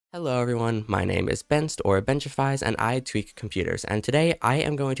Hello everyone, my name is Benst or Benchifies and I tweak computers, and today I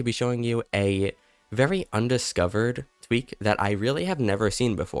am going to be showing you a very undiscovered tweak that I really have never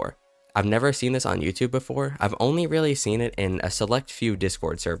seen before. I've never seen this on YouTube before. I've only really seen it in a select few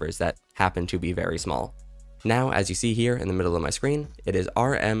Discord servers that happen to be very small. Now, as you see here in the middle of my screen, it is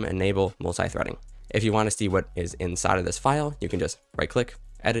RMEnableMultiThreading. If you want to see what is inside of this file, you can just right click,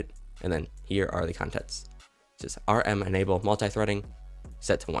 edit, and then here are the contents. Just RMEnableMultiThreading.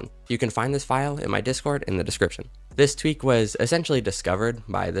 Set to 1. You can find this file in my Discord in the description. This tweak was essentially discovered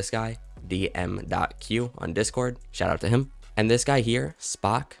by this guy, dm.q on Discord, shout out to him. And this guy here,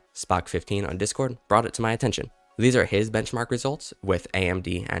 Spock15 on Discord, brought it to my attention. These are his benchmark results with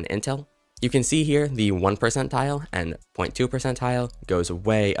AMD and Intel. You can see here the 1 percentile and 0.2 percentile goes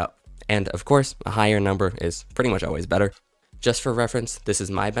way up. And of course, a higher number is pretty much always better. Just for reference, this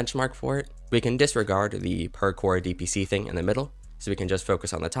is my benchmark for it. We can disregard the per core DPC thing in the middle, so we can just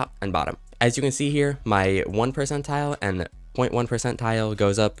focus on the top and bottom. As you can see here, my 1 percentile and 0.1 percentile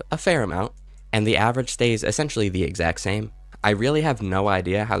goes up a fair amount, and the average stays essentially the exact same. I really have no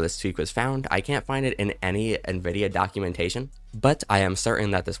idea how this tweak was found. I can't find it in any Nvidia documentation, but I am certain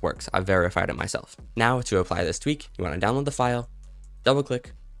that this works. I've verified it myself. Now, to apply this tweak, you want to download the file, double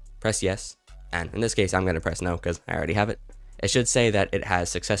click, press yes, and in this case, I'm going to press no because I already have it. It should say that it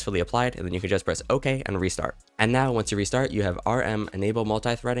has successfully applied, and then you can just press OK and restart. And now, once you restart, you have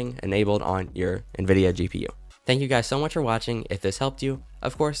RMEnableMultiThreading enabled on your Nvidia GPU. Thank you guys so much for watching. If this helped you,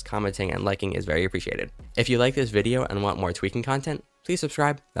 of course, commenting and liking is very appreciated. If you like this video and want more tweaking content, please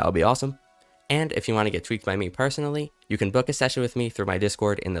subscribe. That would be awesome. And if you want to get tweaked by me personally, you can book a session with me through my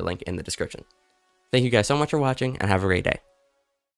Discord in the link in the description. Thank you guys so much for watching, and have a great day.